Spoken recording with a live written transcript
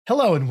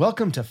Hello and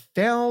welcome to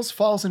Fails,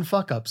 Falls, and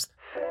Fuck-Ups,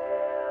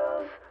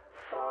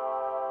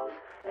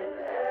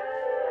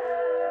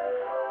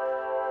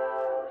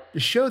 the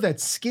show that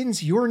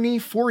skins your knee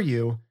for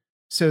you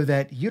so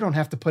that you don't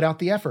have to put out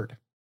the effort.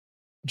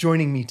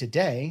 Joining me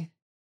today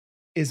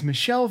is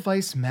Michele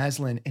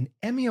Vice-Maslin, an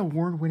Emmy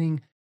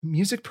Award-winning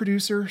music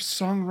producer,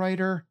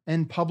 songwriter,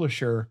 and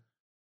publisher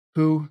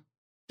who,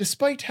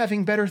 despite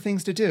having better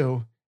things to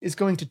do, is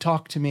going to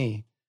talk to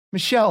me.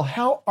 Michele,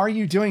 how are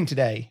you doing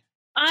today?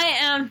 I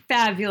am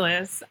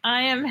fabulous.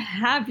 I am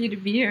happy to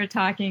be here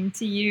talking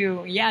to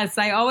you. Yes,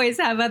 I always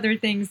have other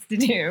things to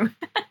do,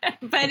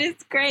 but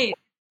it's great.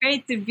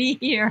 Great to be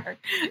here.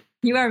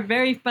 You are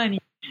very funny.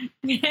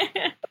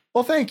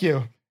 Well, thank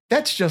you.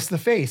 That's just the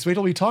face. Wait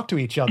till we talk to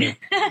each other.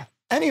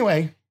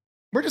 Anyway,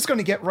 we're just going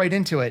to get right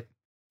into it.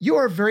 You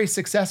are very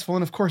successful,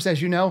 and of course,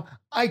 as you know,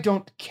 I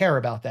don't care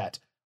about that.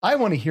 I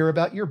want to hear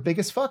about your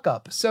biggest fuck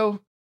up.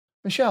 So,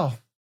 Michele,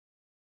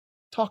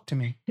 talk to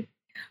me.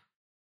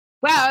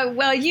 Well,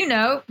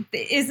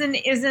 isn't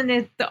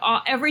it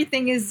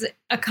everything is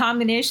a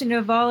combination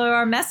of all of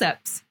our mess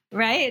ups,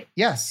 right?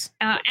 Yes.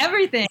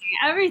 Everything.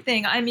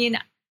 I mean,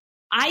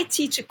 I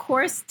teach a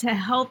course to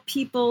help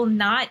people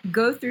not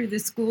go through the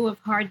school of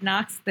hard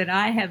knocks that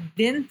I have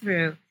been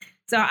through.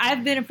 So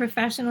I've been a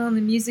professional in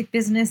the music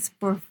business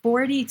for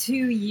 42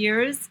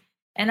 years,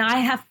 and I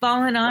have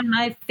fallen on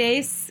my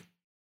face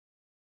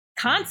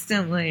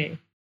constantly.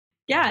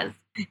 Yes.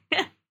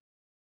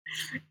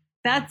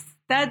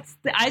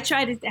 I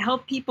try to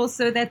help people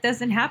so that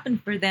doesn't happen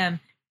for them,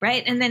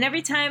 right? And then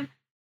every time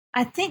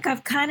I think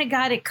I've kind of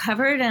got it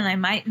covered and I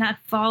might not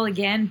fall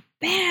again,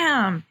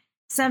 bam,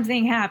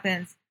 something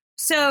happens.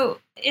 So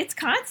it's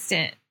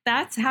constant.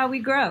 That's how we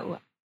grow,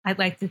 I'd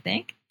like to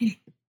think.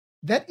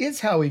 That is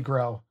how we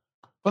grow.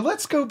 But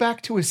let's go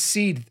back to a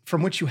seed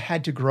from which you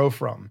had to grow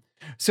from.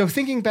 So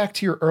thinking back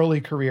to your early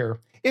career,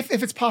 if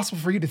it's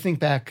possible for you to think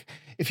back,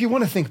 if you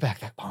want to think back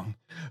that long,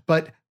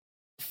 but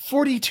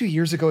 42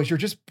 years ago, as you're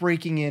just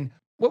breaking in,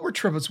 what were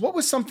tributes? What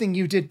was something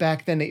you did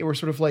back then that you were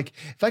sort of like,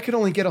 if I could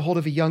only get a hold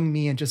of a young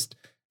me and just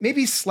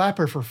maybe slap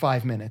her for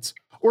 5 minutes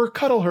or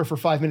cuddle her for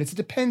 5 minutes? It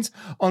depends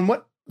on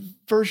what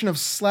version of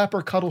slap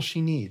or cuddle she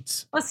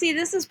needs. Well, see,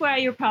 this is where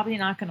you're probably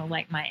not going to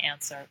like my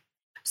answer.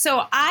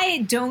 So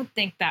I don't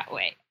think that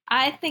way.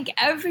 I think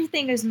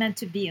everything is meant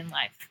to be in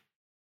life.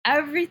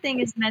 Everything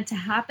is meant to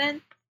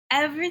happen.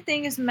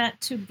 Everything is meant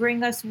to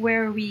bring us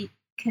where we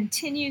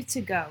continue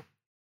to go.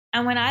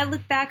 And when I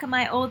look back at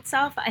my old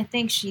self, I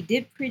think she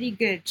did pretty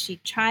good. She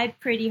tried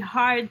pretty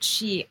hard.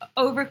 She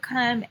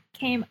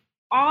came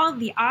all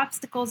the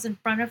obstacles in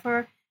front of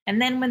her.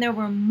 And then when there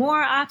were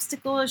more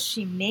obstacles,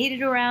 she made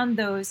it around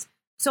those.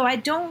 So I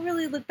don't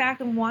really look back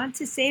and want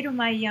to say to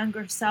my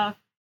younger self,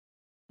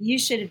 you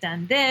should have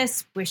done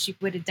this, wish you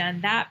would have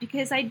done that,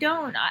 because I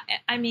don't.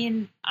 I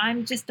mean,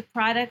 I'm just a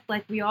product,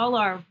 like we all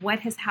are, of what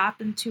has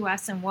happened to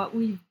us and what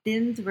we've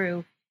been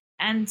through.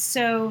 And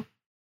so,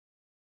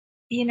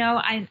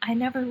 I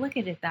never look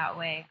at it that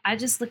way. I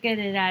just look at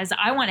it as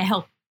I want to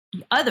help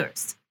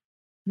others,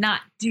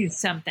 not do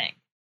something,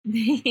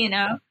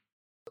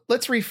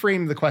 Let's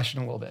reframe the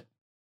question a little bit.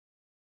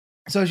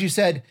 So as you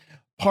said,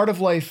 part of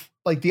life,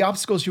 like the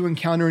obstacles you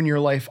encounter in your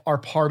life are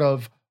part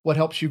of what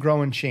helps you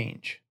grow and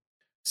change.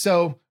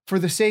 So for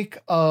the sake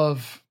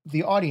of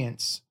the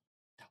audience,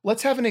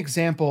 let's have an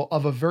example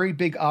of a very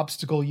big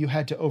obstacle you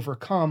had to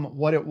overcome,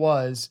 what it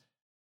was,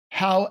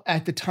 how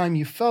at the time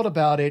you felt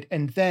about it,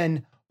 and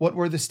then what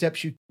were the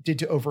steps you did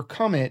to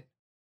overcome it?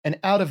 And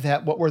out of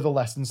that, what were the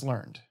lessons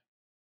learned?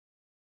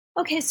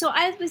 Okay, so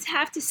I would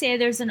have to say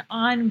there's an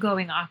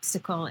ongoing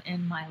obstacle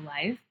in my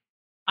life.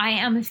 I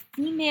am a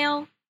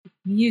female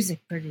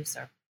music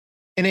producer.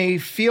 In a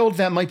field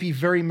that might be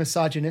very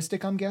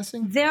misogynistic, I'm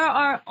guessing? There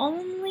are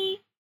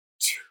only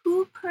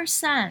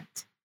 2%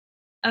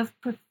 of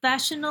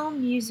professional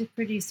music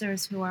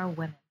producers who are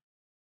women.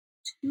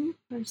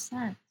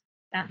 2%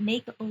 that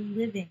make a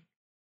living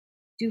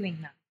doing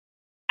that.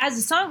 As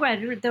a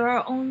songwriter, there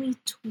are only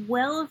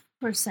 12%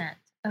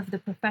 of the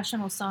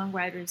professional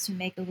songwriters who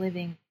make a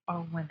living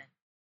are women.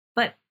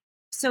 But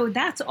so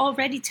that's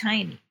already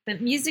tiny. The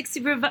music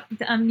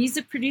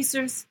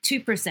producers,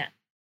 2%.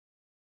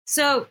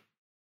 So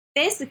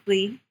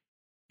basically,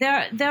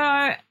 there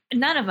are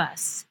none of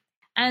us.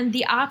 And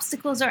the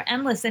obstacles are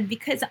endless. And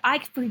because I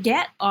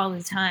forget all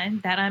the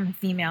time that I'm a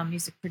female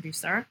music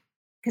producer,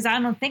 because I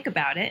don't think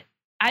about it,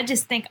 I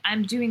just think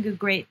I'm doing a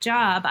great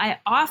job. I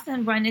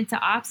often run into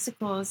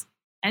obstacles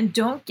and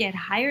don't get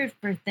hired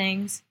for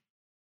things.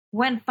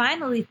 When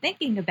finally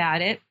thinking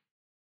about it,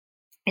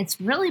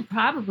 it's really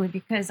probably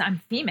because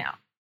I'm female.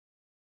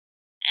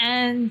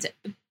 And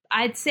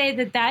I'd say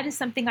that is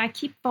something I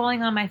keep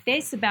falling on my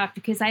face about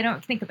because I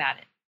don't think about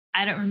it.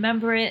 I don't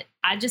remember it.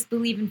 I just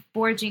believe in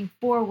forging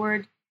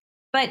forward.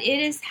 But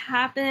it has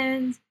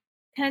happened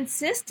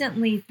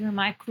consistently through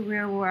my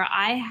career where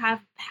I have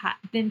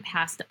been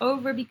passed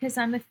over because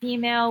I'm a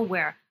female,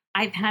 where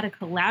I've had a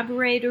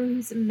collaborator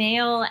who's a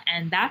male,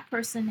 and that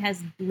person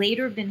has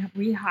later been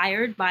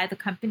rehired by the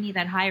company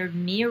that hired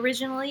me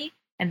originally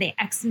and they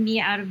X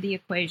me out of the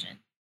equation.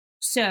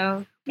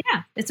 So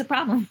yeah, it's a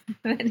problem.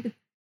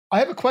 I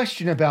have a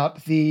question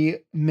about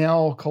the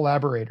male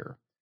collaborator,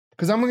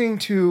 because I'm going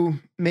to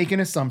make an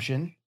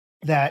assumption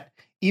that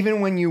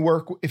even when you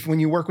work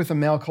with a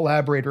male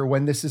collaborator,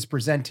 when this is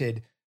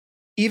presented,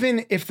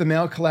 even if the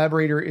male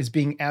collaborator is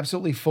being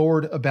absolutely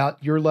forward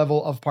about your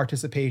level of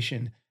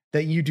participation,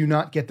 that you do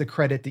not get the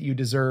credit that you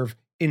deserve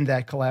in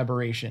that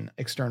collaboration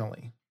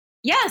externally.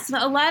 Yes,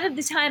 a lot of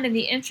the time. And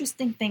the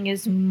interesting thing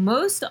is,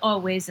 most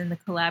always in the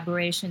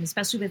collaboration,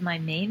 especially with my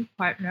main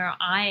partner,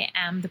 I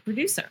am the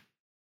producer.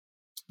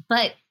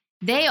 But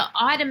they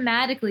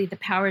automatically, the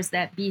powers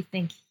that be,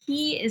 think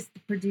he is the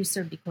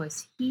producer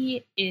because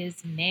he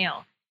is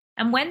male.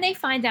 And when they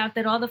find out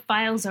that all the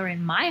files are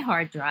in my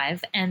hard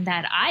drive and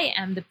that I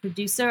am the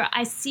producer,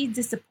 I see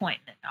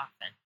disappointment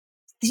often.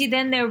 See,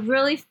 then they're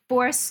really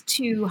forced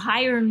to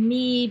hire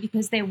me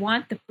because they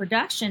want the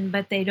production,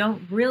 but they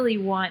don't really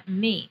want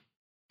me.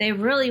 They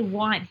really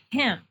want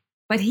him,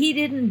 but he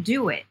didn't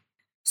do it.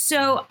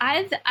 So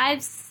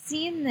I've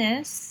seen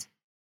this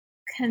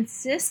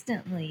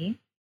consistently.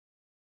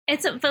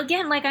 It's,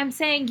 again, like I'm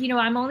saying,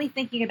 I'm only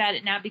thinking about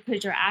it now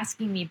because you're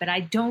asking me, but I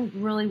don't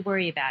really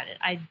worry about it.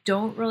 I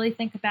don't really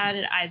think about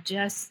it. I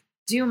just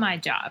do my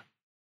job.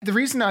 The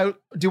reason I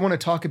do want to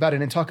talk about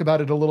it and talk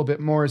about it a little bit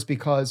more is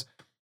because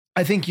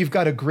I think you've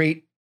got a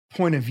great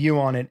point of view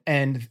on it,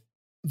 and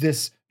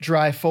this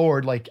drive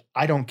forward, like,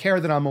 I don't care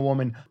that I'm a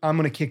woman. I'm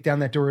going to kick down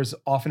that door as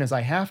often as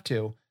I have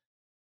to.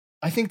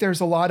 I think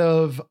there's a lot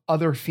of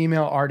other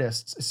female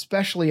artists,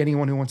 especially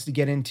anyone who wants to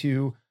get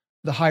into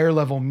the higher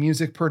level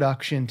music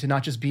production, to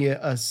not just be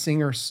a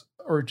singer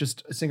or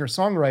just a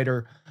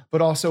singer-songwriter,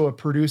 but also a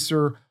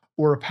producer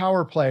or a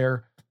power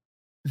player.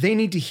 They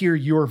need to hear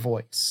your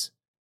voice.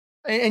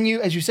 And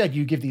you, as you said,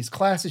 you give these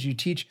classes, you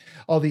teach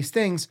all these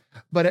things,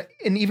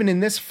 and even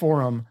in this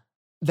forum,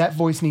 that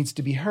voice needs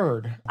to be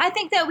heard. I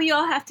think that we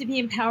all have to be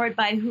empowered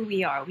by who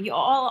we are. We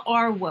all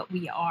are what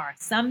we are.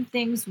 Some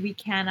things we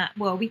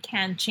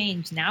can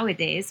change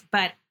nowadays,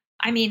 but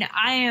I mean,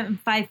 I am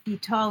 5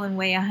 feet tall and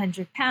weigh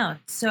 100 pounds.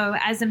 So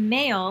as a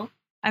male,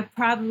 I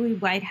probably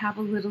might have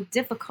a little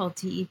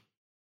difficulty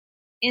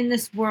in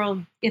this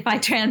world if I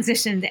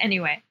transitioned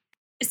anyway.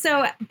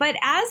 So, but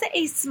as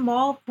a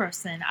small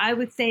person, I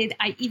would say that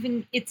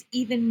it's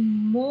even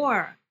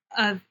more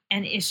of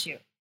an issue,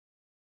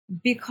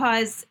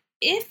 because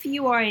if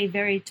you are a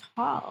very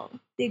tall,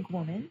 big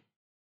woman,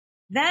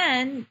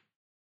 then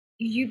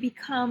you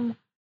become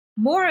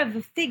more of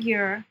a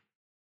figure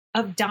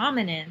of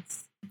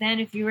dominance than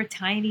if you were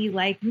tiny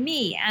like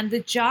me. And the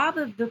job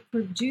of the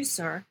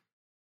producer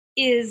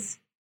is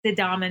the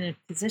dominant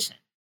position.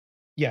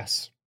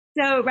 Yes.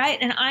 So, right.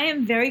 And I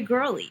am very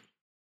girly,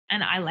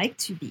 and I like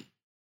to be.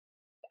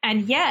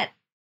 And yet,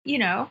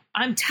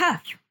 I'm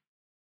tough.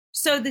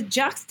 So the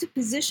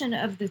juxtaposition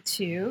of the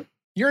two.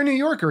 You're a New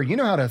Yorker. You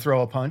know how to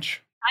throw a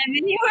punch. I'm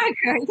a New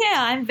Yorker. Yeah,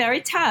 I'm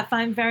very tough.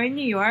 I'm very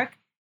New York.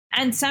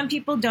 And some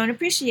people don't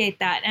appreciate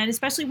that. And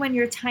especially when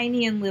you're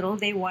tiny and little,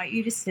 they want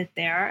you to sit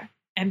there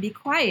and be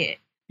quiet.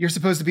 You're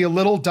supposed to be a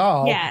little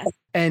doll. Yes.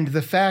 And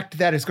the fact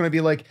that it's going to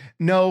be like,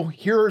 no,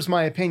 here's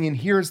my opinion.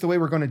 Here's the way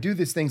we're going to do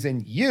these things.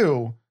 And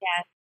you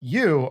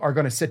are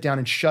going to sit down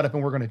and shut up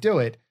and we're going to do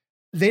it.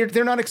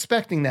 They're not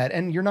expecting that.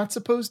 And you're not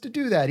supposed to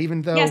do that,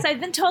 even though. Yes, I've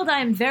been told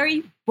I'm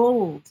very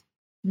bold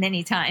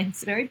many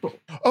times. Very bold.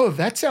 Oh,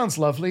 that sounds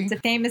lovely. It's a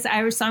famous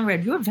Irish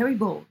songwriter. You're very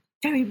bold.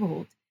 Very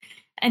bold.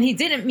 And he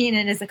didn't mean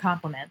it as a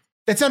compliment.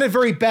 That sounded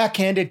very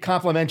backhanded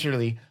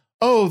complimentarily.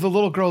 Oh, the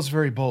little girl's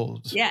very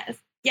bold.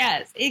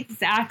 Yes,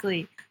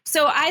 exactly.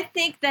 So I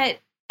think that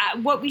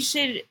what we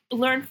should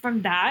learn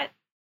from that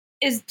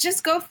is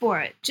just go for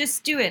it.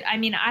 Just do it. I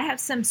mean, I have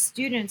some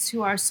students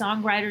who are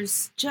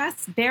songwriters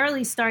just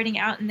barely starting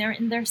out, and they're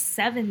in their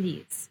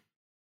 70s.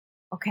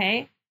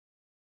 Okay?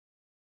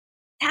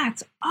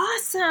 That's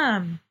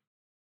awesome.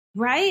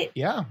 Right?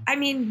 Yeah. I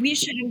mean, we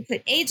shouldn't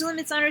put age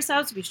limits on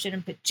ourselves. We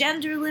shouldn't put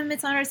gender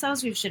limits on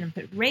ourselves. We shouldn't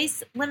put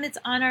race limits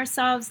on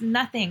ourselves.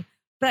 Nothing.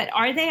 But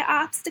are they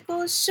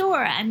obstacles?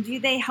 Sure. And do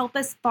they help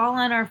us fall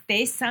on our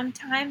face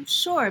sometimes?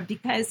 Sure.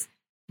 Because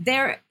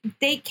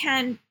they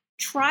can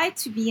try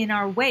to be in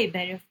our way.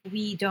 But if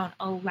we don't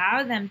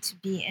allow them to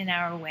be in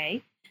our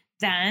way,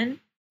 then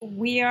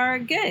we are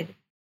good.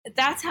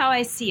 That's how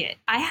I see it.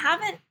 I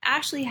haven't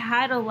actually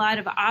had a lot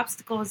of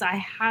obstacles. I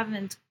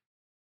haven't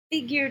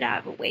figured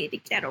out a way to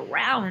get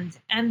around.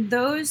 And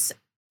those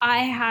I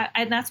have,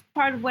 and that's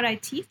part of what I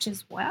teach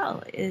as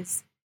well,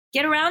 is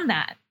get around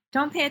that.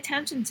 Don't pay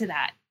attention to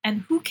that.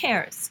 And who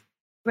cares,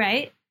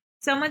 right?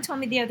 Someone told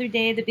me the other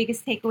day the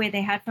biggest takeaway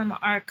they had from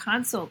our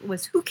consult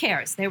was who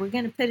cares? They were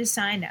going to put a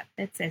sign up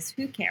that says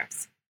who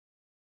cares,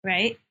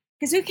 right?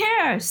 Because who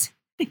cares?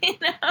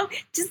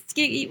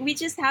 We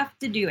just have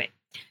to do it.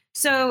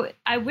 So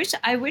I wish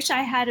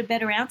I had a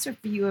better answer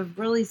for you of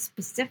really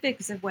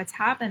specifics of what's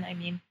happened. I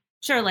mean,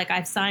 sure, like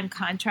I've signed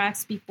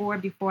contracts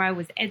before I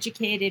was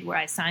educated where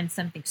I signed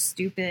something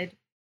stupid.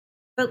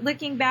 But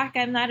looking back,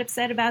 I'm not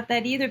upset about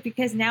that either,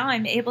 because now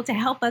I'm able to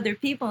help other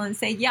people and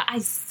say, yeah, I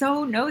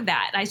so know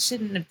that. I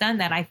shouldn't have done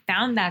that. I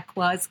found that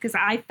clause because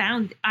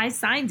I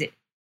signed it.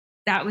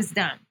 That was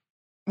done.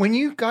 When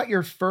you got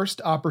your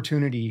first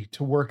opportunity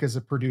to work as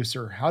a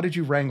producer, how did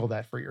you wrangle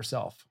that for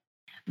yourself?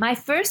 My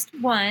first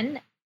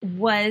one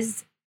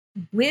was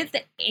with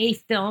a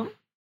film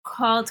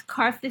called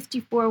Car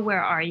 54,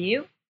 Where Are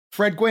You?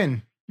 Fred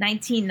Gwynn.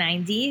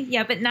 1990.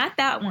 Yeah, but not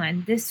that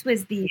one. This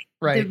was the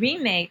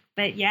remake.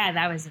 But yeah,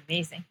 that was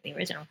amazing. The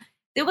original.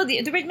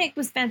 The remake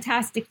was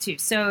fantastic too.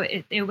 So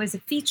it was a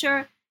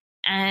feature,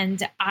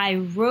 and I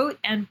wrote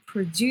and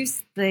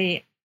produced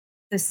the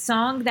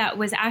song that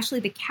was actually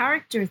the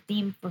character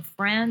theme for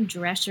Fran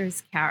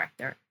Drescher's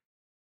character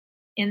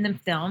in the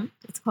film.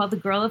 It's called The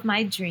Girl of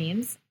My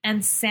Dreams.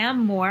 And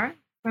Sam Moore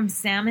from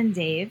Sam and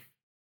Dave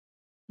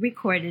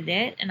recorded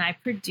it, and I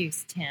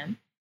produced him.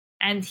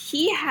 And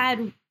he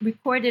had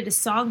recorded a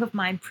song of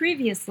mine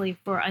previously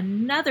for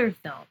another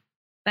film,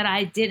 but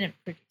I didn't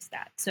produce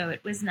that. So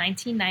it was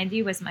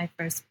 1990 was my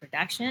first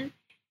production.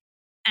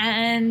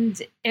 And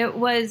it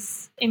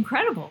was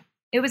incredible.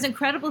 It was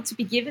incredible to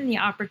be given the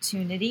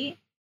opportunity.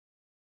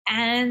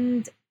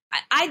 And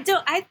I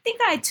think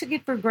I took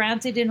it for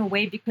granted in a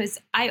way, because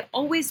I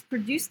always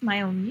produced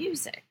my own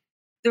music.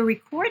 The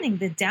recording,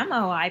 the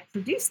demo, I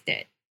produced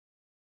it.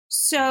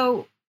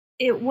 So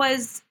it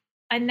was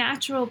a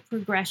natural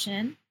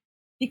progression,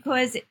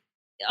 because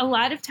a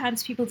lot of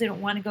times people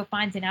didn't want to go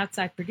find an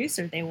outside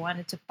producer. They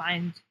wanted to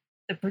find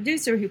the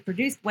producer who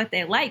produced what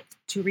they liked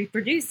to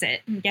reproduce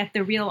it and get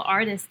the real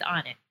artist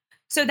on it.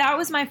 So that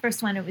was my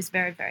first one. It was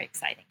very, very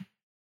exciting.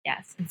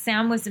 Yes. And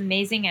Sam was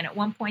amazing. And at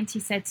one point he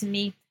said to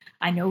me,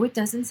 I know it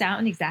doesn't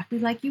sound exactly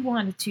like you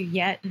wanted to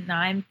yet. And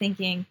I'm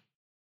thinking,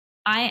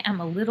 I am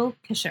a little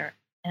pisher,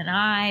 and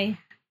I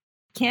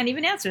can't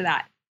even answer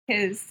that,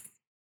 because,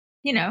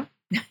 you know,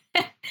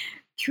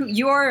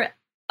 you're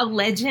a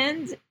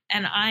legend,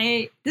 and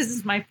this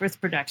is my first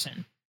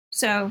production.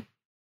 So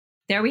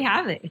there we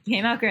have it. It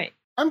came out great.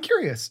 I'm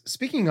curious,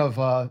 speaking of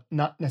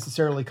not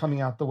necessarily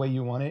coming out the way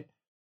you want it,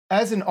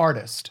 as an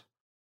artist,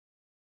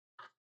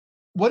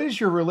 what is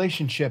your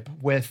relationship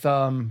with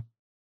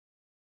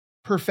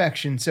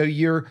perfection? So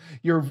you're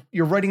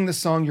writing the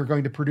song, you're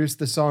going to produce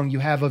the song, you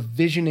have a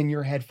vision in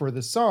your head for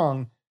the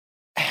song.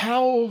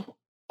 How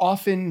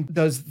often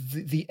does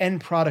the end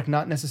product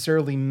not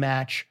necessarily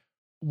match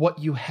what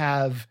you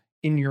have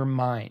in your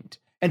mind?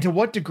 And to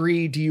what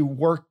degree do you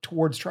work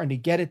towards trying to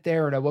get it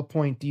there? And at what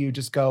point do you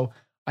just go,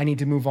 I need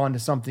to move on to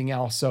something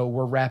else, so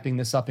we're wrapping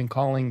this up and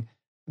calling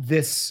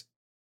this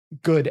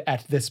good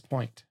at this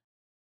point?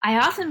 I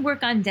often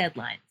work on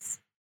deadlines.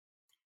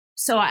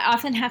 So I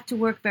often have to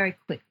work very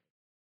quickly.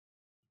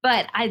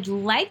 But I'd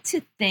like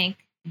to think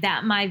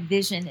that my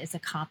vision is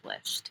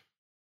accomplished.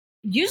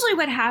 Usually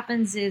what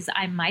happens is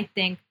I might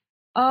think,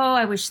 oh,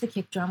 I wish the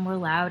kick drum were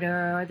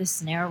louder, or the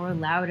snare were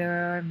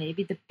louder, or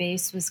maybe the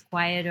bass was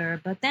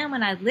quieter. But then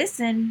when I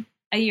listen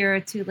a year or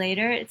two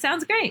later, it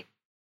sounds great.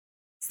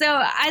 So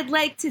I'd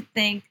like to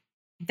think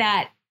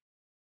that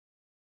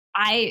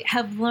I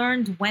have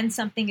learned when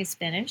something is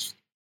finished.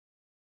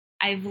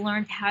 I've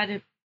learned how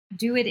to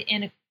do it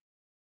in a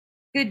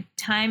good,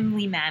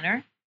 timely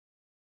manner.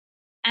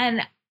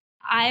 And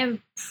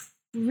I'm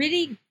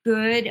pretty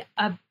good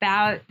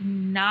about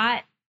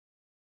not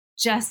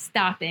just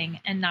stopping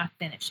and not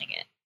finishing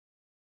it.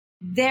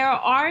 There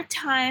are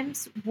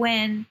times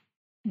when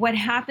what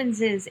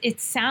happens is it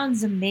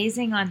sounds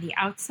amazing on the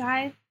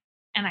outside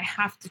and I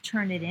have to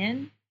turn it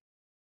in.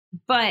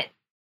 But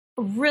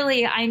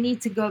really, I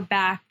need to go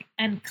back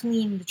and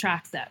clean the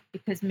tracks up,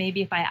 because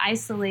maybe if I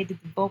isolated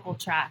the vocal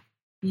track,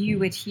 you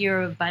would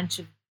hear a bunch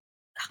of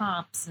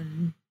comps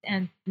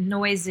and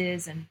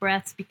noises and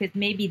breaths, because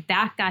maybe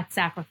that got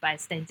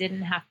sacrificed. I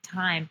didn't have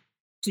time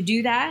to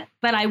do that,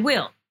 but I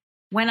will.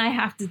 When I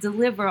have to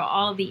deliver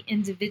all the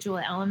individual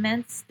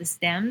elements, the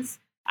stems,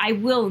 I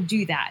will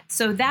do that.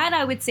 So that,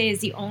 I would say,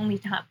 is the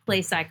only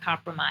place I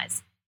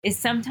compromise, is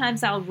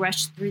sometimes I'll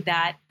rush through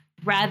that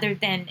rather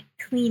than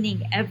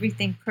cleaning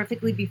everything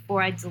perfectly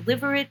before I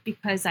deliver it,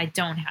 because I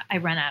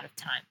run out of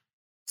time.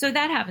 So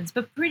that happens.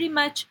 But pretty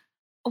much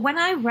when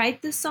I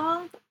write the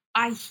song,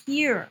 I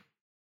hear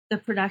the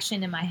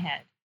production in my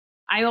head.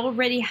 I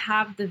already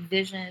have the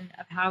vision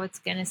of how it's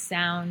going to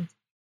sound.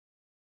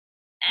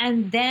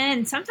 And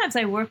then sometimes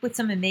I work with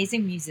some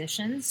amazing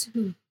musicians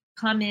who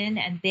come in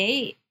and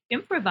they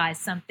improvise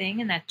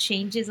something, and that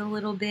changes a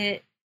little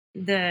bit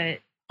the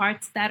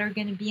parts that are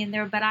going to be in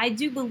there. But I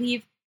do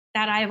believe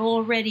that I've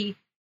already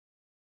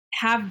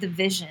have the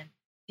vision,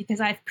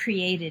 because I've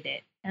created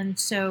it. And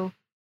so,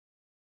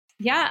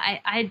 yeah,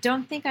 I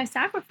don't think I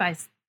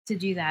sacrifice to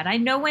do that. I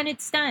know when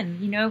it's done,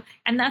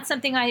 and that's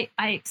something I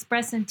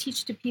express and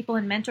teach to people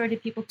and mentor to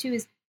people too,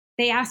 is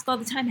they ask all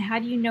the time, how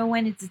do you know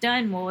when it's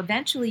done? Well,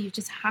 eventually you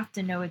just have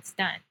to know it's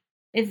done.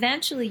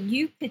 Eventually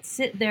you could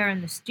sit there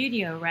in the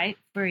studio, right,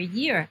 for a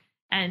year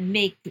and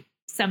make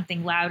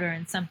something louder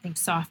and something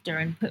softer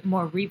and put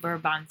more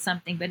reverb on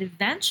something. But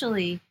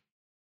eventually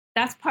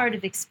that's part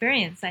of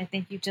experience. I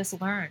think you just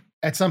learn.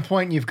 At some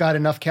point, you've got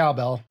enough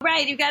cowbell.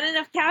 Right. You've got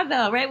enough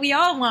cowbell, right? We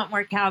all want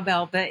more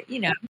cowbell, but you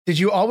know. Did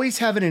you always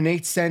have an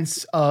innate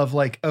sense of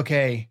like,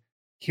 okay,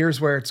 here's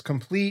where it's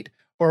complete?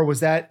 Or was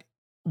that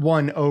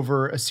one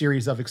over a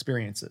series of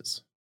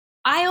experiences?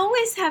 I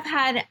always have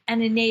had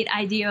an innate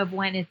idea of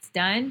when it's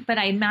done, but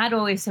I'm not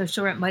always so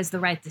sure it was the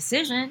right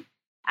decision.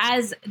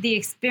 As the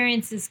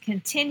experiences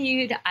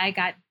continued, I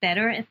got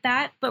better at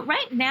that. But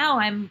right now,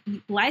 I'm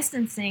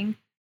licensing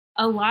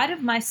a lot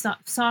of my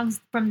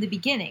songs from the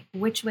beginning,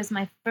 which was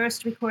my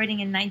first recording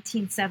in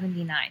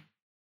 1979.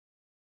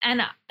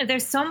 And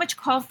there's so much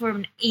call for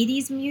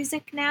 80s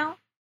music now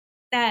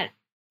that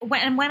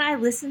when I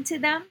listen to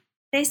them,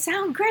 they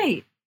sound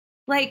great.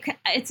 Like,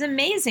 it's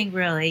amazing,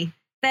 really,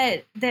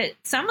 that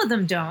some of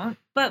them don't.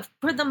 But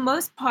for the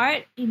most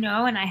part, you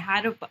know, and I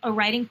had a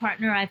writing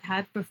partner I've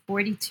had for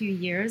 42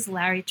 years,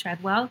 Larry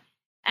Treadwell,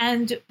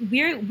 and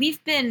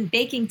we've been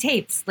baking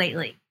tapes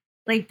lately.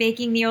 Like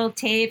baking the old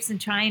tapes and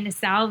trying to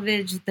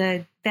salvage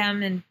them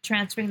and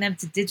transferring them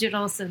to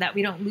digital so that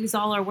we don't lose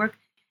all our work.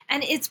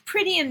 And it's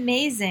pretty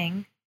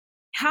amazing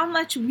how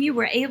much we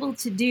were able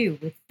to do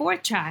with 4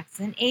 tracks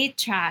and 8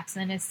 tracks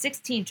and a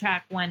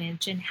 16-track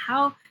 1-inch, and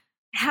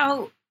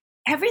how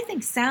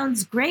everything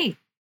sounds great.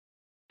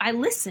 I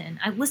listen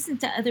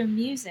to other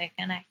music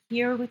and I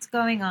hear what's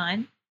going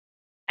on.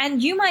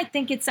 And you might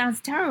think it sounds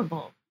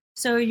terrible.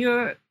 So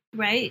you're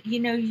right. You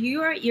know,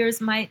 your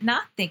ears might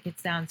not think it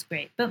sounds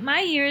great, but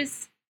my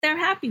ears, they're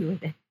happy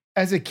with it.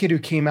 As a kid who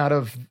came out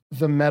of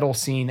the metal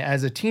scene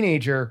as a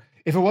teenager,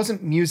 if it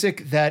wasn't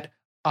music that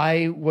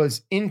I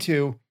was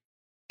into,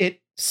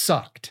 it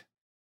sucked.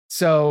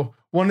 So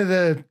one of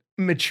the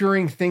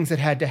maturing things that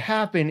had to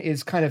happen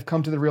is kind of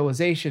come to the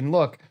realization,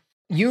 look,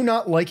 you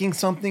not liking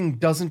something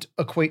doesn't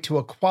equate to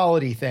a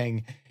quality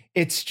thing.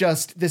 It's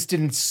just, this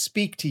didn't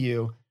speak to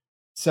you.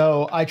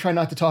 So I try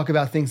not to talk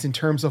about things in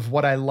terms of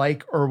what I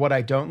like or what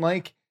I don't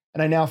like.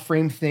 And I now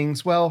frame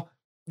things, well,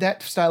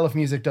 that style of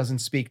music doesn't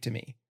speak to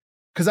me.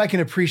 Because I can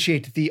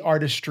appreciate the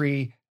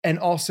artistry and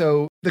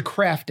also the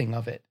crafting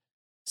of it.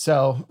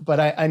 So, but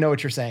I know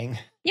what you're saying.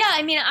 Yeah,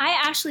 I mean, I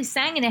actually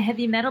sang in a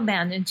heavy metal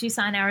band in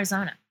Tucson,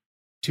 Arizona.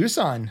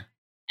 Tucson.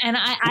 And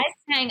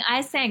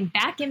I sang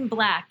Back in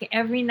Black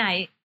every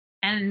night.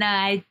 And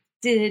I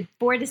did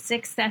 4 to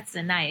 6 sets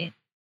a night.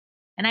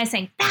 And I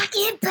sang Back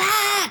in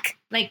Black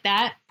like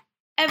that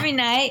every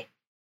night.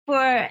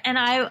 And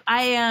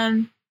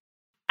I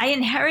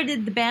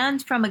inherited the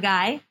band from a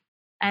guy.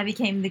 I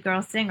became the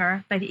girl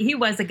singer, but he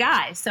was a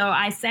guy. So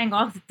I sang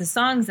all the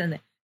songs and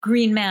the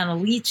Green Man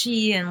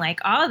Alici and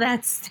like all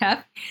that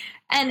stuff.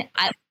 And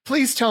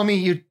please tell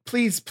me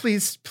please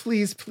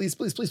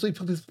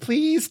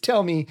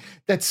tell me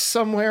that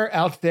somewhere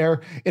out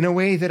there in a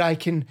way that I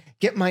can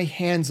get my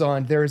hands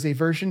on, there is a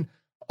version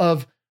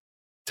of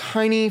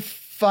tiny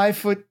 5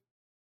 foot,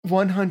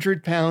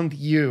 100 pound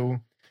you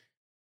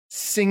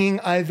singing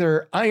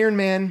either Iron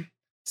Man,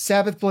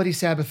 Sabbath, Bloody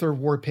Sabbath, or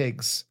War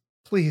Pigs.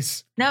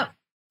 Please. Nope.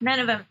 None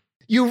of them.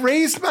 You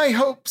raised my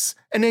hopes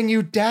and then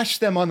you dashed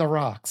them on the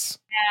rocks.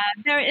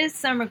 Yeah, there is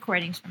some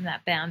recordings from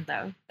that band,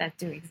 though, that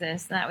do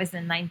exist. That was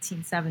in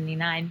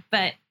 1979.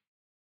 But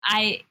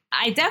I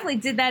definitely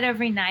did that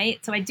every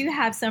night. So I do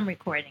have some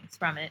recordings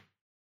from it.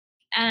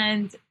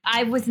 And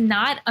I was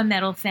not a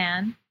metal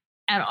fan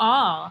at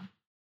all.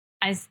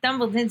 I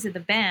stumbled into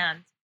the band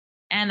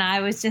and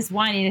I was just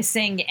wanting to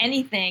sing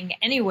anything,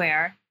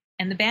 anywhere.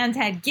 And the band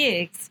had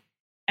gigs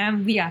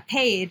and we got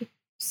paid.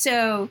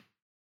 So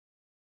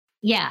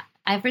yeah,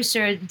 I for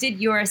sure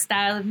did your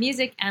style of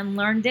music and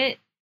learned it.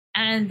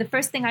 And the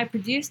first thing I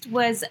produced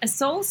was a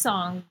soul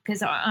song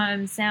because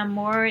Sam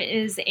Moore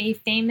is a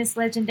famous,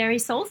 legendary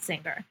soul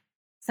singer.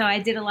 So I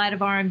did a lot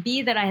of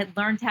R&B that I had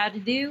learned how to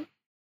do.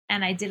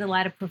 And I did a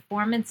lot of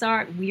performance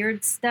art,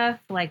 weird stuff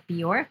like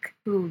Bjork,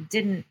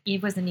 he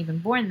wasn't even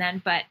born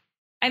then. But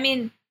I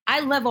mean,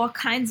 I love all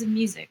kinds of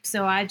music.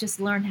 So I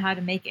just learned how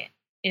to make it.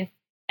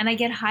 And I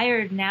get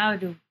hired now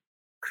to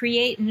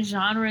create in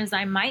genres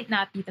I might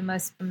not be the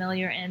most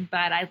familiar in,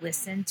 but I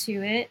listen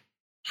to it,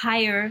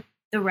 hire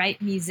the right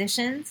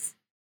musicians,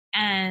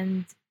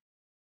 and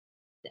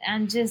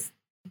just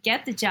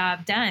get the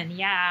job done.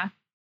 Yeah,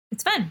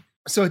 it's fun.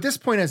 So at this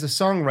point as a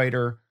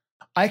songwriter,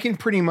 I can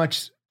pretty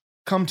much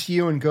come to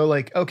you and go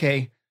like,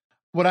 okay,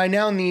 what I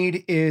now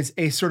need is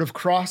a sort of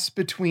cross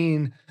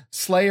between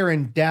Slayer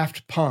and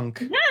Daft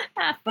Punk.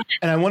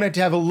 And I want it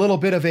to have a little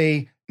bit of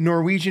a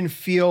Norwegian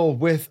feel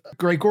with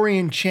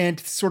Gregorian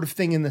chant sort of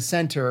thing in the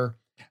center.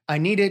 I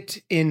need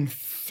it in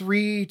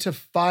 3 to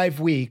 5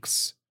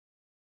 weeks.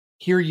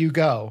 Here you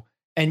go.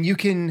 And you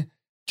can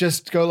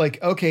just go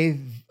like, okay,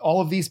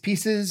 all of these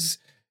pieces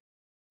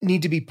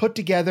need to be put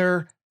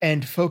together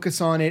and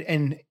focus on it.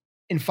 And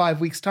in 5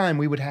 weeks' time,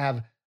 we would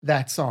have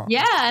that song.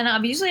 Yeah.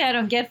 And usually I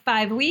don't get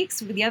 5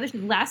 weeks.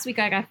 Last week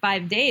I got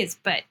 5 days,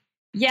 but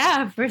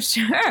yeah, for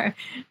sure.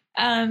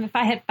 If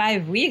I had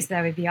 5 weeks,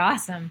 that would be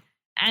awesome.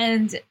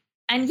 And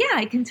yeah,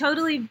 I can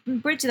totally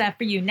bridge that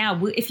for you.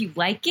 Now, if you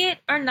like it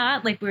or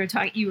not, like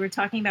you were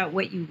talking about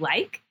what you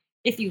like.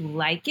 If you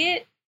like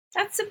it,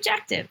 that's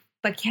subjective.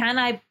 But can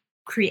I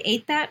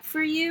create that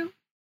for you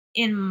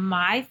in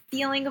my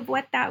feeling of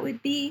what that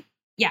would be,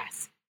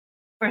 yes,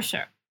 for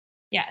sure.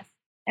 Yes.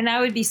 And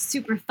that would be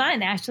super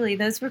fun, actually.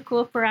 Those were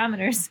cool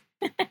parameters.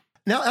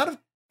 Now, out of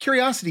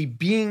curiosity,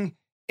 being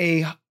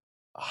a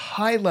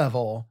high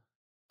level,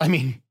 I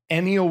mean,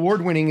 Emmy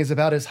award winning is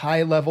about as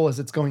high level as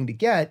it's going to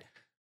get,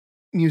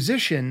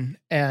 musician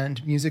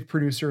and music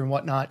producer and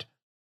whatnot.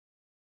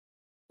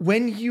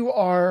 When you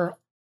are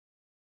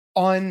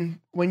on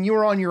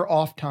your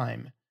off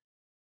time,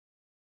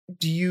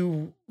 do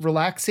you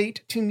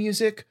relaxate to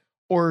music,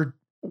 or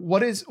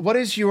what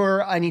is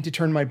your I need to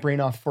turn my brain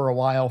off for a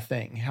while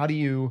thing? How do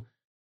you?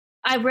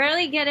 I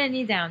rarely get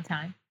any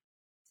downtime.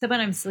 So when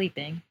I'm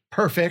sleeping.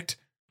 Perfect.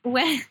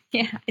 I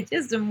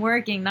just am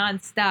working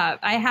nonstop.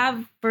 I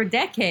have for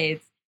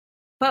decades.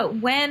 But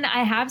when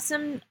I have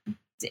some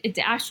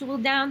actual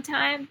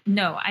downtime,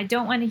 no, I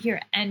don't want to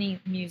hear any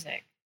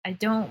music. I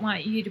don't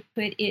want you to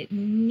put it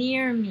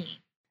near me.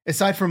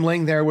 Aside from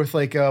laying there with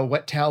like a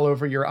wet towel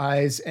over your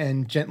eyes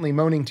and gently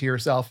moaning to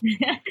yourself,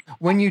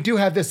 when you do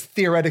have this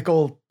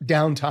theoretical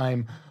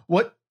downtime,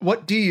 what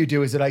do you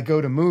do? Is it I go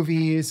to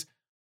movies,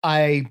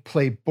 I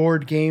play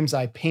board games,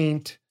 I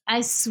paint?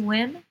 I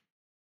swim,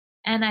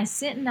 and I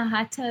sit in the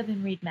hot tub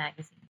and read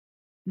magazines,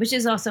 which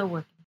is also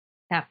working,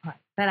 that part.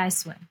 But I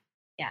swim.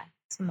 Yeah,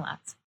 swim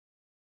lots.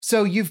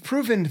 So you've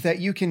proven that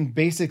you can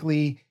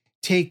basically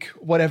take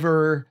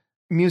whatever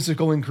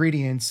musical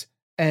ingredients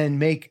and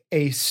make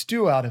a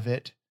stew out of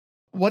it.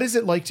 What is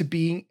it like to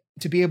be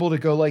able to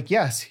go like,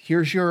 yes,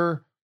 here's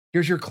your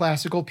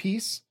classical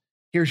piece,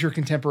 here's your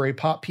contemporary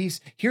pop piece,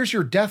 here's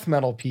your death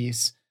metal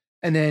piece,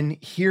 and then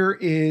here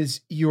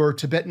is your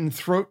Tibetan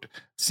throat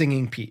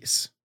singing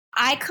piece?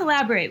 I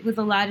collaborate with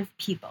a lot of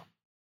people.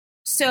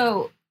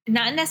 So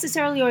not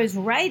necessarily always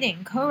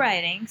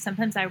co-writing.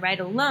 Sometimes I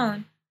write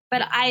alone,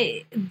 but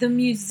the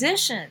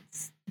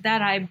musicians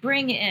that I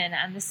bring in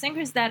and the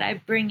singers that I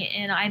bring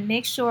in, I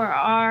make sure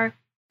are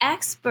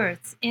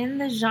experts in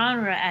the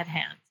genre at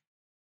hand.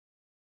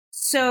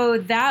 So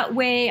that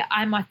way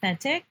I'm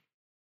authentic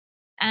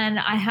and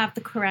I have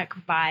the correct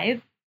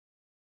vibe.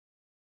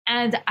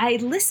 And I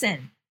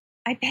listen.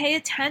 I pay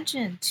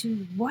attention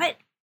to what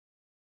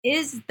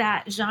is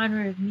that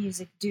genre of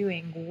music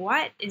doing?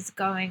 What is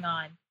going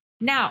on?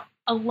 Now,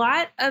 a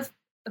lot of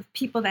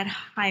people that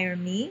hire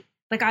me,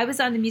 like I was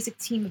on the music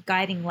team of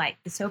Guiding Light,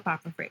 the soap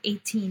opera, for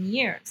 18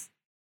 years.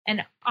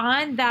 And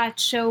on that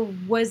show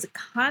was a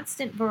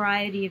constant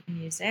variety of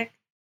music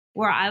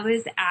where I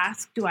was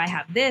asked, do I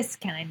have this?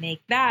 Can I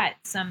make that?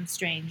 Some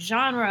strange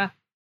genre,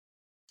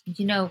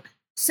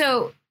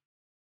 So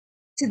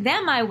to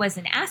them, I was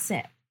an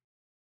asset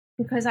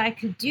because I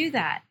could do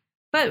that.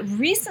 But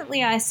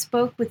recently I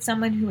spoke with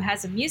someone who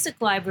has a music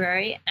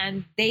library,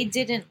 and they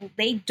don't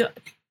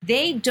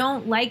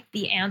like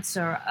the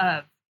answer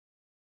of,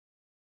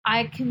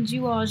 I can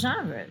do all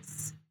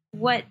genres.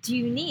 What do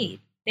you need?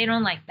 They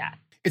don't like that.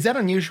 Is that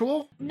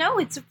unusual? No,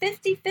 it's a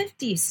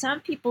 50-50. Some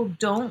people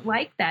don't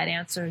like that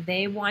answer.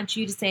 They want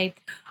you to say,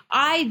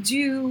 I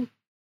do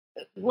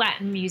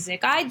Latin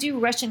music. I do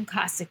Russian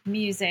classic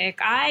music.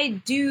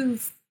 I do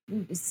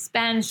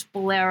Spanish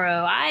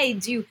bolero.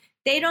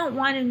 They don't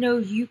want to know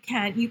you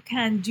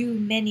can do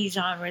many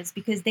genres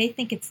because they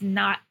think it's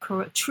not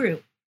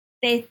true.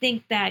 They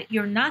think that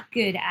you're not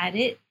good at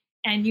it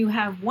and you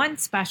have one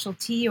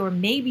specialty or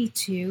maybe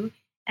two,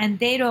 and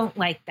they don't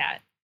like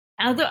that.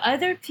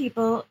 Other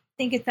people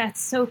think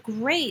that's so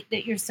great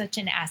that you're such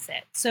an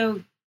asset.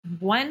 So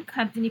one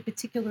company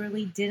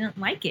particularly didn't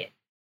like it,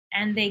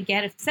 and they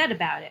get upset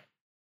about it.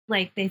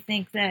 Like they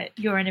think that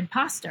you're an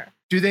imposter.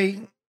 Do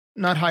they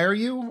not hire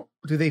you?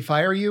 Do they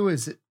fire you?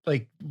 Is it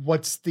like,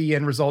 what's the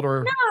end result?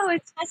 Or no,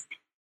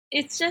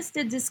 it's just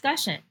a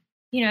discussion.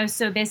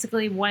 So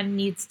basically one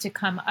needs to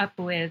come up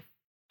with,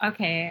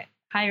 okay,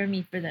 hire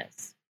me for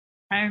this.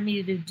 Hire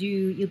me to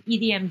do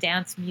EDM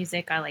dance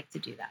music. I like to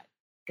do that.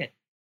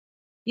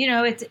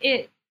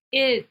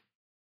 Good.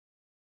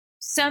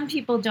 Some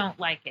people don't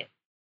like it.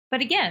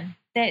 But again,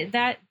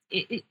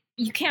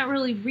 you can't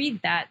really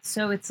read that,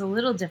 so it's a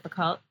little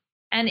difficult.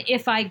 And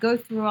if I go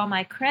through all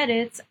my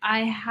credits, I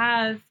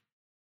have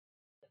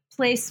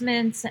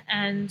placements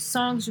and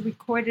songs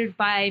recorded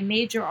by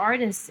major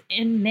artists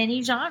in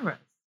many genres.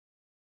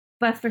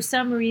 But for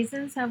some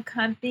reason, some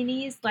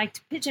companies like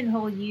to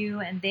pigeonhole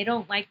you, and they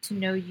don't like to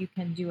know you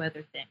can do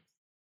other things.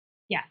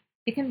 Yeah,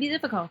 it can be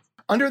difficult.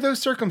 Under those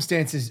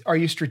circumstances, are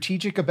you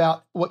strategic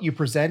about what you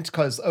present?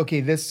 Because,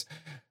 okay, there's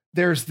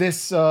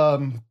this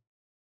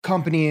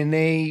company, and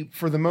they,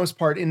 for the most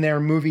part, in their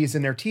movies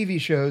and their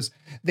TV shows,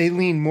 they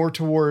lean more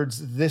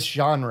towards this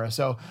genre.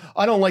 So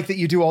I don't like that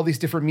you do all these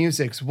different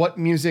musics. What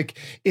music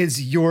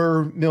is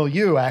your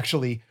milieu,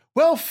 actually?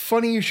 Well,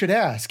 funny you should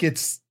ask.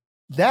 It's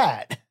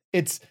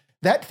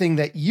that thing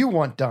that you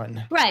want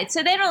done. Right.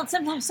 So they don't,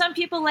 sometimes some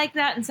people like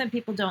that and some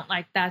people don't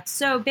like that.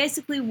 So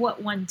basically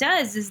what one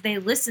does is they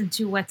listen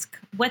to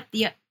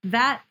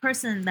that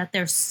person that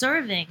they're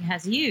serving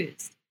has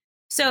used.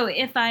 So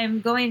if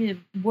I'm going to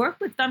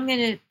I'm going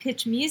to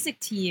pitch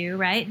music to you,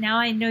 right? Now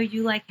I know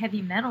you like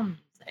heavy metal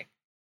music.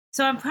 So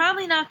So I'm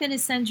probably not going to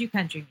send you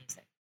country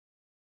music,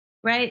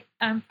 right?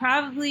 I'm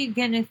probably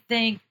going to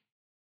think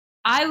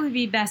I would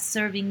be best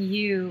serving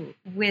you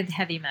with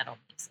heavy metal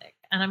music.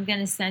 And I'm going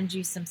to send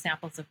you some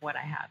samples of what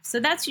I have. So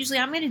that's usually,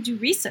 I'm going to do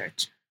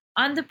research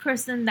on the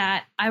person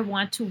that I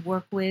want to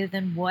work with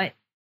and what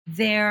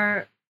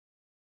they're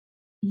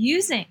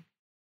using,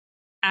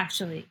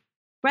 actually.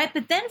 Right.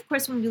 But then, of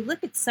course, when we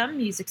look at some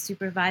music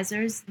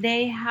supervisors,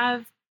 they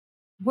have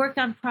worked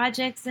on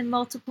projects in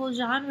multiple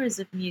genres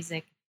of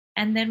music.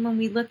 And then when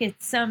we look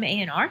at some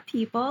A&R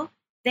people,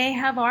 they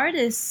have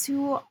artists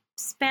who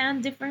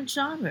span different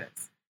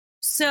genres.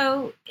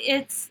 So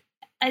it's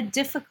a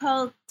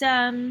difficult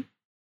thing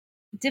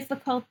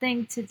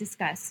to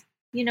discuss.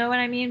 You know what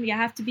I mean? You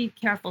have to be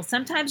careful.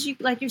 Sometimes you,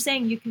 like you're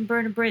saying, you can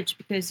burn a bridge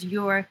because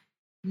you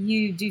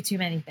do too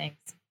many things.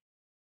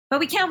 But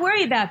we can't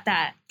worry about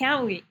that,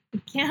 can we? We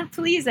can't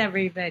please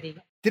everybody.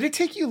 Did it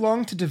take you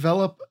long to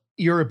develop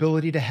your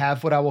ability to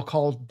have what I will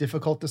call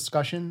difficult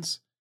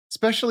discussions?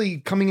 Especially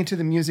coming into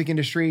the music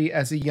industry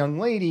as a young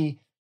lady,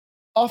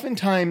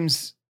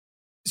 oftentimes,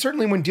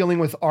 certainly when dealing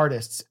with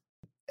artists,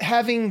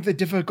 having the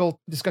difficult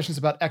discussions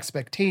about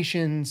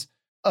expectations,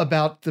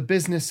 about the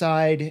business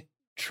side,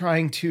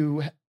 trying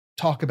to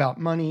talk about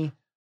money.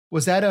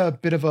 Was that a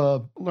bit of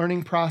a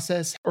learning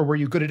process, or were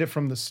you good at it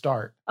from the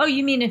start? Oh,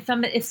 you mean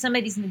if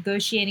somebody's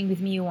negotiating with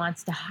me who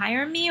wants to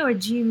hire me, or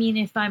do you mean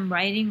if I'm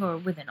writing or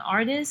with an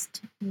artist?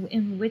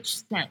 In which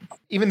sense?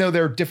 Even though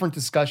there are different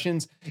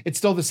discussions, it's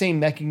still the same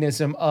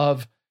mechanism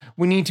of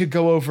we need to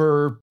go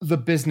over the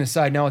business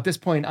side. Now, at this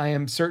point, I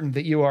am certain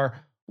that you are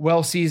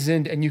well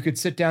seasoned and you could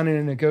sit down in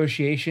a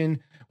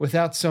negotiation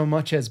without so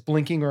much as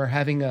blinking or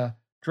having a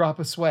drop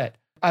of sweat.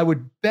 I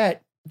would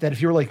bet that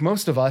if you're like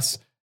most of us,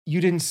 you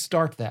didn't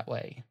start that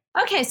way.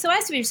 Okay, so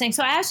I see what you're saying.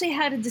 So I actually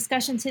had a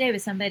discussion today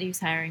with somebody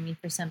who's hiring me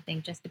for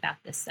something just about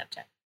this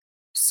subject.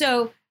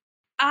 So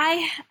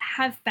I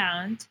have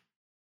found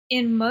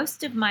in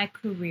most of my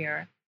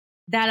career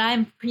that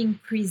I'm being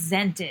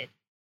presented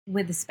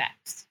with the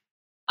specs.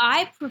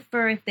 I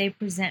prefer if they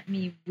present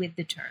me with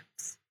the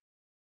terms,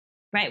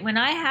 right? When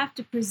I have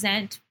to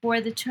present for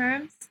the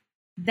terms,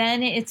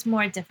 then it's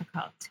more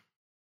difficult.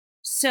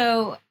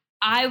 So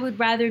I would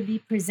rather be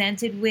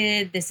presented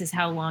with, this is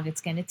how long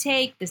it's going to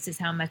take, this is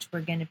how much we're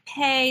going to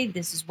pay,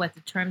 this is what the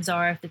terms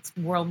are if it's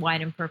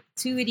worldwide in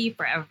perpetuity,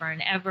 forever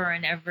and ever,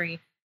 and every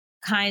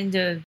kind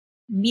of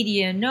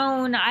media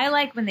known. I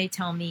like when they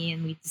tell me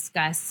and we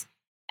discuss.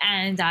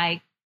 And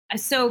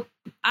so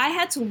I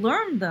had to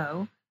learn,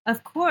 though,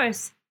 of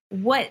course,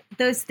 what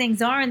those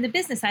things are in the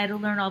business. I had to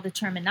learn all the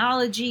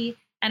terminology.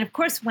 And of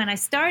course, when I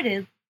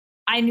started,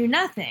 I knew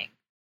nothing.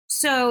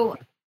 So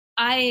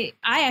I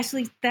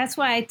actually, that's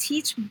why I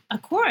teach a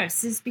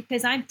course, is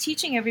because I'm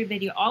teaching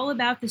everybody all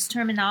about this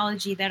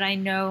terminology that I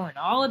know and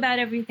all about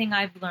everything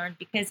I've learned,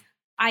 because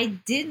I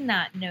did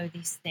not know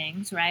these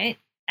things, right?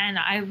 And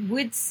I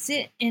would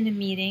sit in a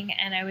meeting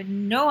and I had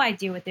no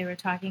idea what they were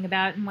talking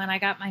about. And when I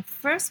got my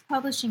first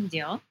publishing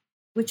deal,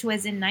 which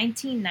was in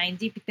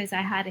 1990, because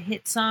I had a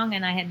hit song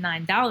and I had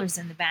 $9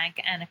 in the bank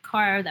and a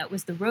car that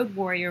was the Road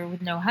Warrior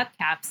with no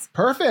hubcaps.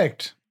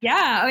 Perfect.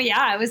 Yeah. Oh,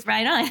 yeah. I was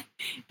right on.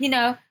 You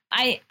know,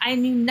 I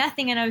knew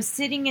nothing, and I was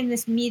sitting in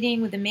this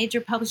meeting with a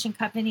major publishing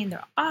company, and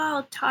they're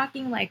all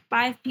talking, like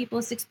 5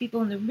 people, 6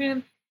 people in the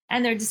room,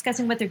 and they're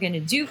discussing what they're going to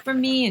do for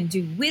me and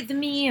do with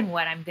me and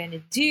what I'm going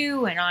to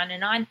do, and on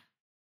and on.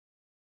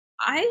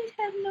 I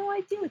had no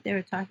idea what they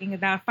were talking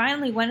about.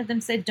 Finally, one of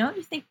them said, "Don't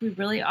you think we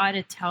really ought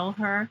to tell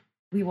her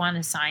we want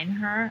to sign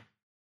her?"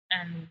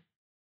 And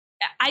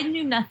I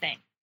knew nothing.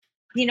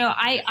 You know,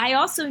 I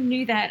also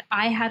knew that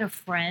I had a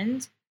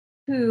friend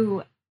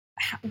who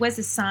was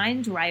a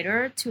signed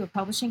writer to a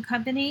publishing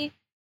company,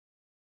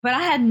 but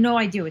I had no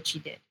idea what she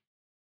did.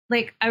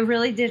 Like, I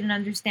really didn't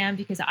understand,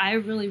 because I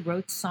really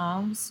wrote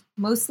songs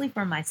mostly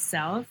for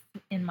myself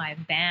in my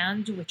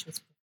band, which was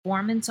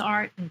performance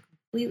art and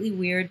completely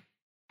weird.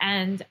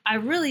 And I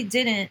really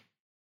didn't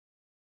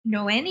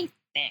know anything.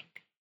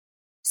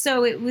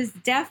 So it was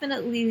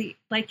definitely,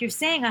 like you're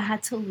saying, I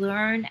had to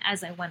learn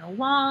as I went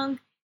along.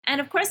 And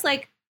of course,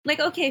 like,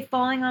 okay,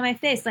 falling on my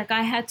face. Like,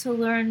 I had to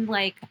learn,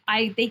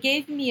 they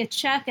gave me a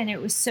check and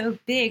it was so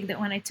big that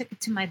when I took it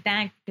to my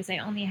bank, because I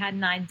only had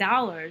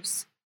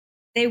 $9,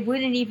 they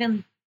wouldn't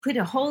even put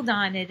a hold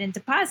on it and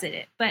deposit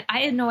it. But I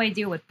had no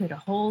idea what put a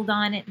hold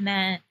on it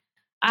meant.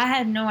 I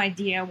had no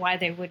idea why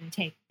they wouldn't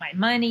take my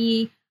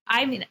money.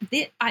 I mean,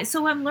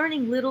 so I'm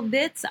learning little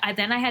bits.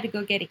 Then I had to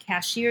go get a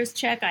cashier's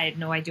check. I had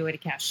no idea what a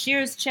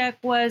cashier's check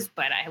was,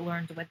 but I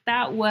learned what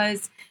that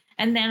was.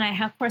 And then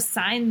I, of course,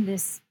 signed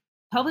this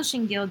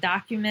publishing deal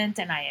document,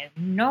 and I had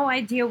no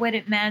idea what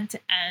it meant.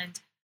 And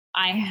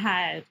I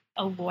had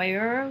a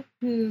lawyer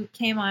who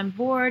came on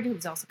board, who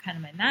was also kind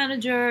of my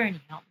manager, and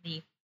he helped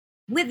me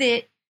with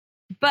it.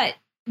 But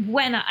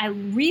when I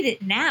read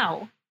it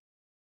now,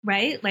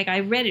 right, like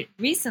I read it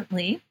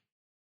recently,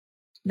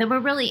 there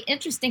were really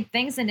interesting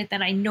things in it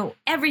that I know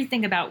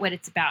everything about what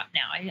it's about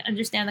now. I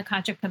understand the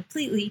contract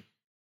completely.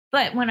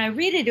 But when I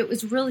read it, it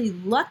was really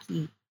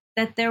lucky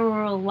that there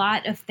were a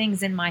lot of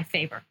things in my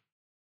favor.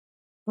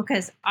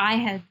 because I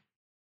had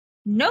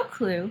no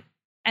clue.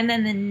 And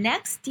then the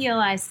next deal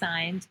I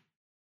signed,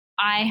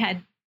 I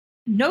had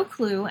no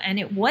clue, and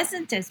it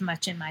wasn't as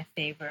much in my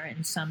favor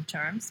in some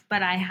terms,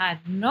 but I had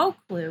no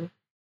clue.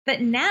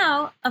 But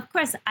now, of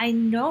course, I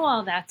know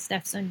all that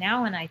stuff. So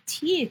now when I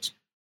teach,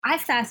 I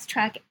fast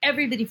track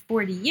everybody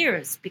 40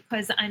 years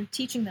because I'm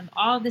teaching them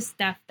all the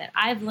stuff that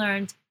I've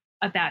learned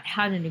about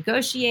how to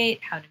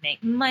negotiate, how to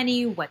make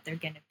money, what they're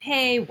going to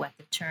pay, what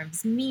the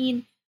terms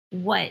mean,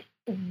 what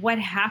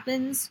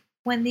happens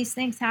when these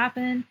things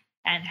happen,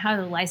 and how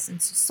to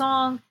license a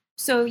song.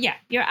 So yeah,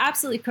 you're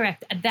absolutely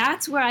correct.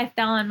 That's where I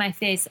fell on my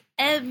face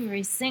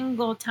every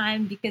single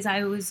time because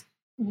I was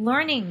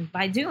learning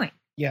by doing.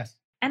 Yes.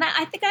 And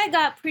I think I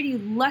got pretty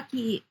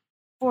lucky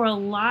for a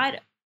lot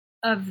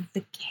of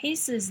the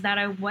cases that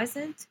it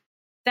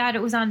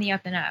was on the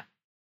up and up.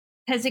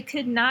 Because it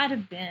could not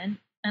have been,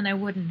 and I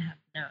wouldn't have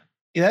known.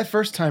 Yeah, that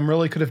first time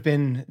really could have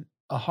been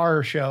a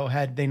horror show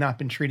had they not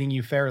been treating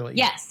you fairly.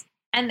 Yes.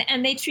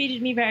 And they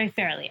treated me very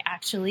fairly,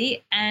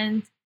 actually.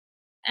 And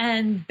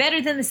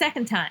better than the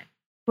second time,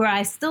 where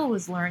I still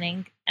was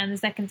learning. And the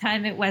second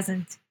time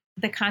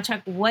the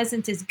contract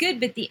wasn't as good.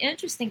 But the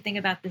interesting thing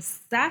about the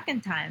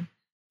second time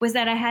was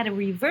that I had a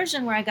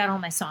reversion where I got all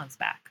my songs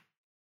back.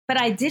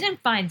 But I didn't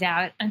find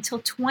out until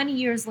 20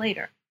 years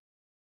later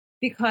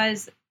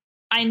because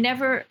I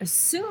never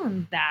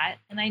assumed that,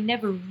 and I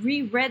never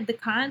reread the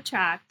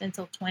contract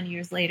until 20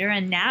 years later.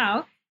 And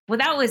now, well,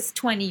 that was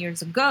 20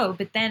 years ago.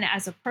 But then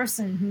as a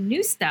person who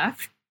knew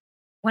stuff,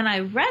 when I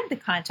read the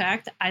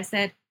contract, I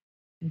said,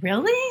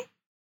 really?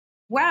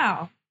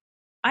 Wow.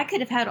 I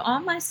could have had all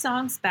my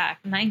songs back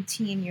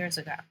 19 years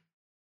ago.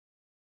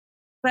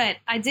 But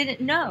I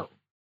didn't know.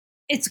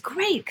 It's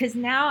great because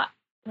now,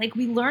 like,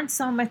 we learn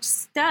so much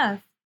stuff.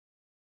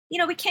 You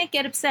know, we can't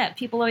get upset.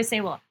 People always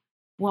say, well,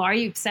 are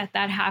you upset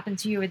that happened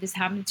to you or this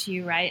happened to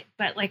you, right?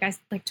 But like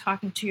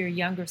talking to your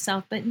younger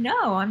self. But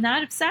no, I'm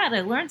not upset.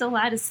 I learned a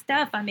lot of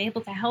stuff. I'm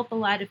able to help a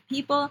lot of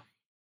people.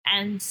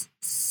 And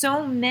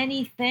so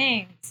many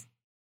things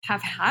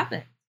have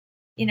happened.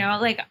 You know,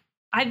 like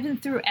I've been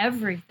through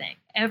everything,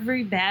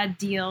 every bad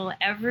deal,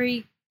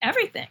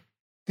 everything.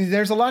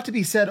 There's a lot to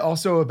be said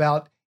also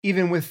about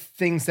even with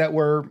things that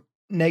were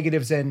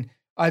negatives and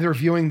either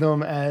viewing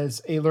them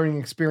as a learning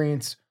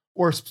experience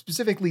or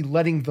specifically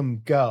letting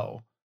them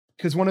go.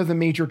 Because one of the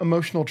major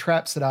emotional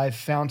traps that I've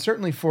found,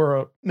 certainly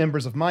for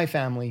members of my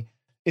family,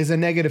 is a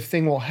negative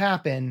thing will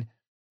happen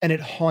and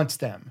it haunts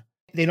them.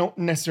 They don't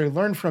necessarily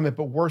learn from it,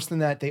 but worse than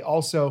that, they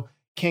also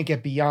can't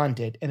get beyond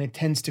it, and it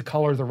tends to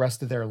color the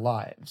rest of their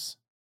lives,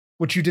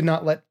 which you did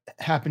not let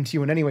happen to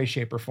you in any way,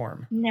 shape, or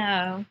form.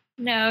 No.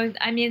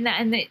 I mean,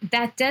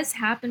 that does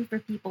happen for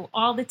people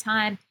all the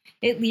time.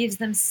 It leaves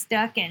them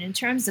stuck in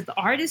terms of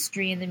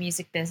artistry in the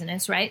music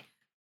business, right?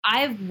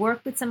 I've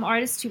worked with some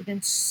artists who've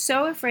been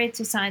so afraid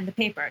to sign the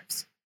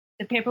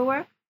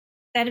paperwork,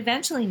 that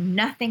eventually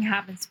nothing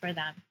happens for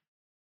them.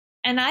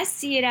 And I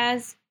see it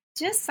as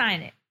just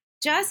sign it,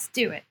 just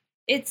do it.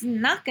 It's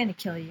not going to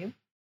kill you.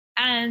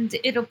 And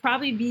it'll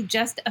probably be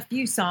just a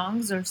few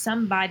songs or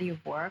some body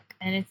of work.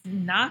 And it's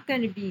not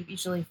going to be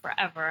usually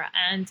forever.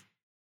 And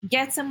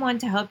get someone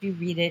to help you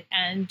read it.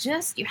 And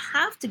just, you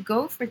have to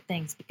go for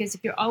things because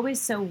if you're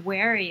always so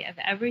wary of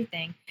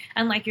everything,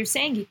 and like you're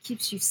saying, it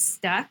keeps you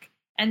stuck.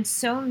 And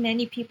so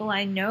many people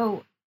I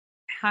know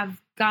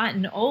have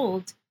gotten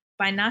old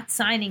by not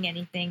signing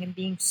anything and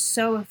being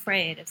so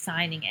afraid of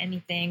signing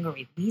anything or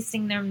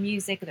releasing their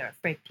music. They're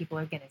afraid people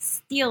are going to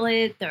steal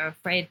it. They're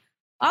afraid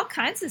all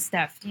kinds of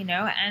stuff, you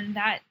know, and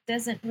that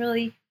doesn't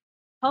really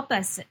help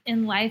us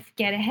in life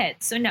get ahead.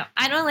 So no,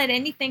 I don't let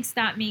anything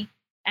stop me,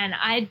 and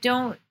I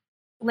don't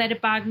let it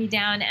bog me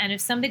down. And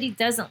if somebody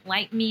doesn't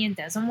like me and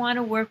doesn't want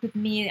to work with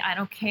me, I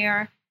don't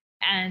care.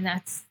 And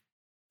that's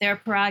their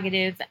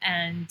prerogative.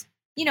 And,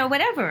 you know,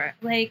 whatever.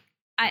 Like,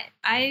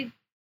 I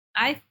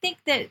think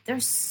that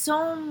there's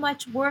so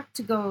much work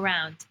to go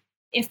around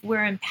if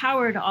we're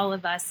empowered, all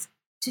of us,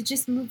 to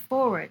just move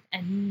forward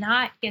and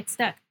not get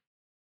stuck.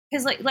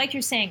 Because like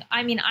you're saying,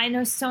 I mean, I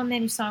know so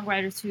many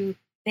songwriters who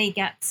they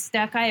get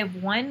stuck. I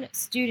have one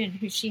student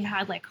who she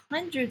had like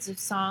hundreds of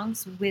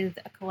songs with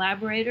a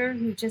collaborator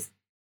who just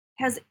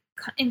has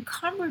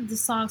encumbered the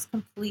songs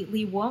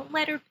completely, won't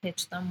let her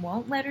pitch them,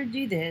 won't let her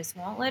do this,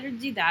 won't let her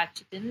do that.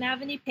 She didn't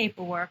have any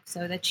paperwork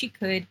so that she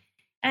could.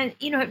 And,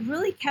 you know, it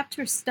really kept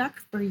her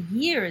stuck for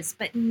years.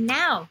 But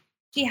now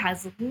she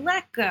has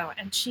let go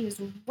and she is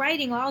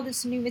writing all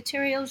this new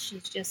material.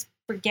 She's just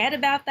forget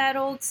about that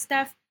old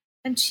stuff.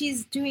 And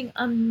she's doing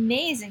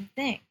amazing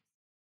things.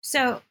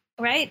 So,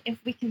 right,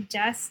 if we can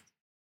just,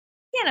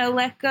 you know,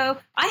 let go.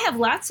 I have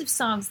lots of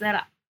songs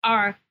that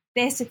are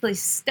basically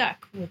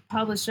stuck with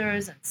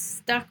publishers and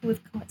stuck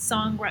with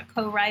song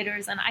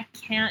co-writers, and I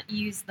can't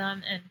use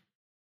them. And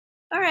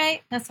all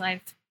right, that's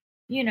life.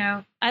 You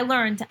know, I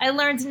learned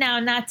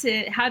now not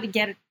to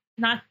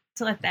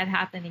let that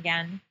happen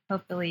again,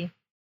 hopefully.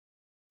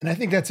 And I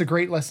think that's a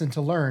great lesson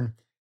to learn.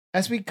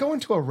 As we go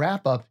into a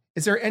wrap up,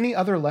 is there any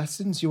other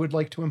lessons you would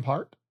like to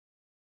impart?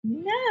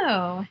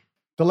 No.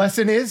 The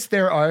lesson is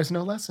there is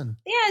no lesson.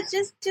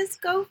 Yeah,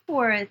 just go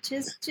for it.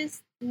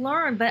 Just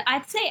learn. But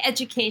I'd say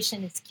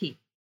education is key.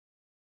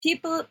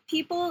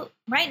 People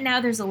right now,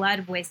 there's a lot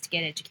of ways to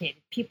get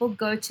educated. People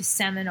go to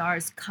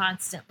seminars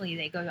constantly.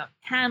 They go on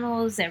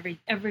panels.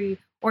 Every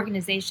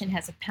organization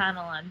has a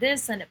panel on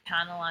this and a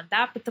panel on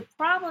that. But the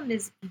problem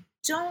is you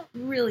don't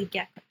really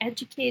get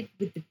educated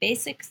with the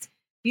basics.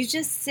 You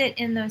just sit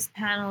in those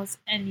panels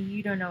and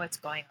you don't know what's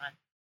going on.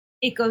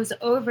 It goes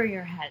over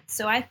your head.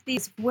 So I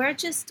think we're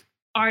just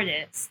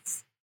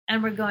artists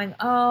and we're going,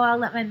 oh, I'll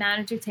let my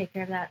manager take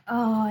care of that.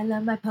 Oh, I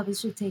let my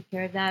publisher take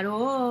care of that.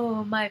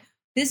 Oh, my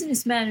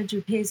business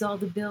manager pays all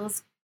the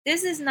bills.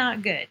 This is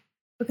not good,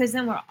 because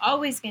then we're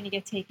always going to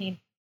get taken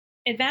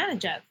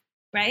advantage of,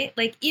 right?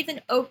 Like even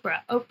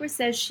Oprah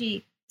says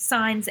she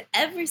signs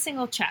every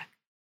single check.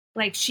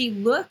 Like she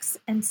looks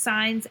and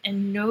signs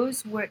and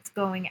knows what's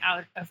going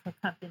out of her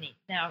company.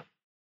 Now,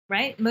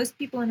 right? Most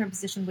people in her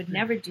position would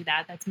never do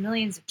that. That's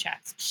millions of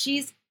checks.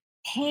 She's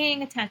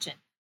paying attention.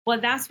 Well,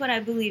 that's what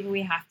I believe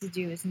we have to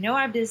do, is know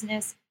our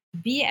business,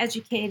 be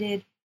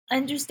educated,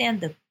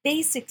 understand the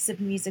basics of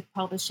music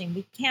publishing.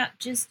 We can't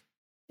just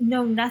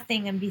know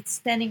nothing and be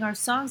sending our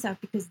songs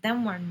out, because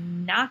then we're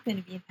not going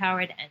to be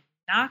empowered and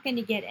not going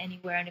to get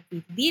anywhere. And if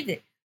we leave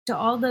it to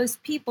all those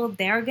people,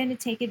 they're going to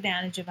take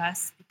advantage of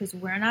us because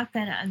we're not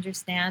going to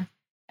understand.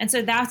 And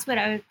so that's what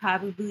I would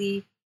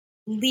probably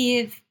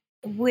leave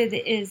with,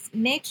 is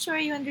make sure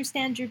you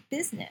understand your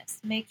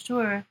business. Make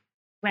sure,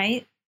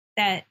 right,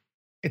 that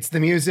it's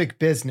the music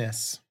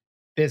business.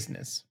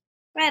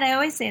 Right. I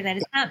always say that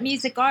it's not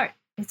music art.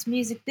 It's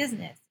music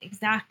business.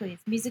 Exactly.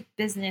 It's music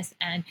business.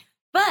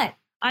 But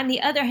on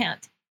the other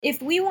hand,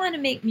 if we want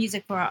to make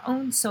music for our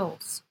own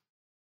souls,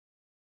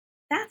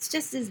 that's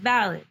just as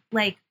valid.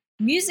 Like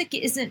music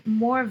isn't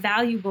more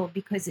valuable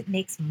because it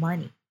makes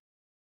money.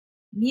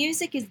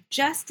 Music is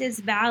just as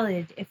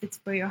valid if it's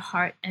for your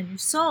heart and your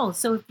soul.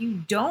 So if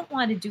you don't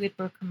want to do it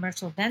for a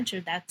commercial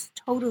venture, that's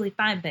totally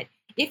fine. But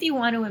if you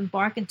want to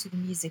embark into the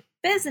music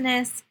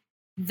business,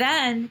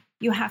 then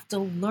you have to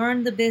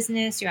learn the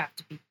business. You have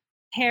to be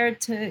prepared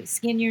to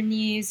skin your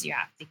knees. You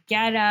have to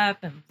get up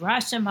and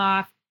brush them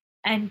off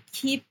and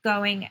keep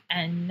going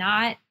and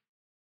not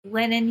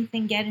let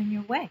anything get in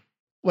your way.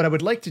 What I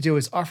would like to do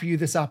is offer you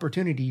this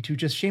opportunity to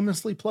just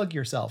shamelessly plug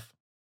yourself.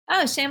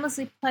 Oh,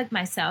 shamelessly plug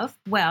myself.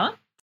 Well,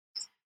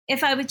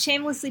 if I would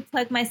shamelessly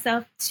plug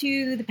myself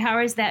to the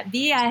powers that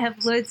be, I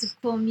have loads of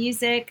cool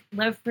music.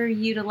 Love for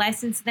you to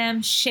license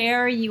them.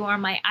 Share, you are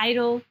my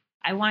idol.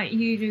 I want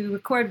you to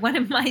record one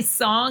of my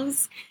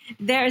songs.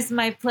 There's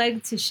my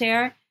plug to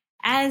share.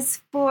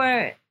 As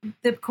for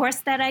the course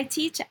that I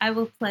teach, I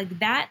will plug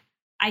that.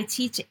 I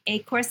teach a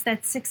course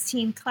that's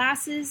 16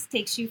 classes,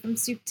 takes you from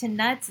soup to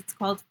nuts. It's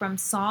called From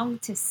Song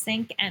to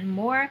Sync and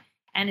More.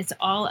 And it's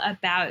all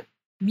about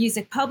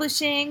music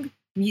publishing,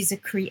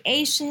 music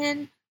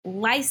creation,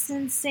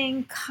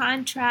 licensing,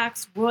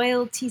 contracts,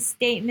 royalty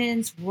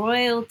statements,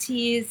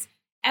 royalties,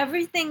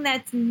 everything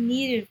that's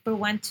needed for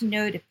one to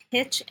know to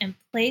pitch and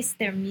place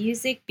their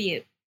music, be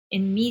it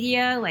in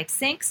media like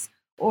syncs,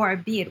 or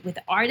be it with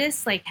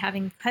artists, like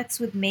having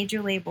cuts with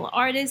major label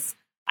artists.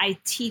 I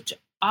teach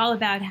all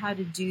about how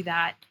to do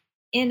that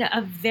in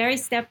a very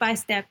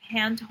step-by-step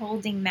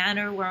hand-holding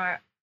manner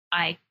where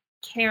I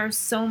care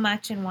so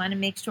much and want to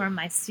make sure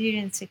my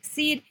students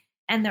succeed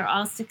and they're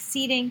all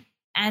succeeding.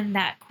 And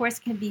that course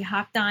can be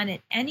hopped on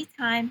at any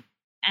time.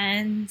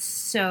 And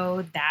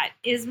so that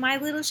is my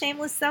little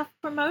shameless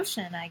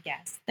self-promotion, I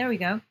guess. There we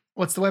go.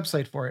 What's the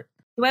website for it?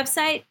 The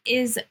website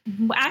is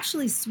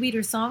actually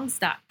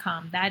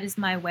sweetersongs.com. That is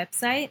my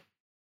website.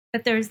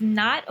 But there's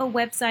not a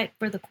website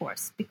for the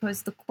course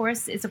because the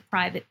course is a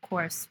private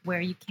course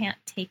where you can't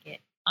take it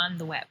on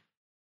the web.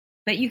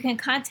 But you can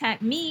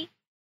contact me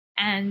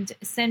and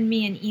send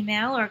me an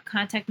email or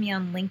contact me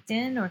on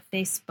LinkedIn or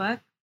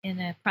Facebook in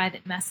a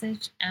private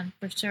message. And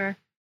for sure,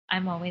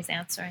 I'm always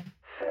answering.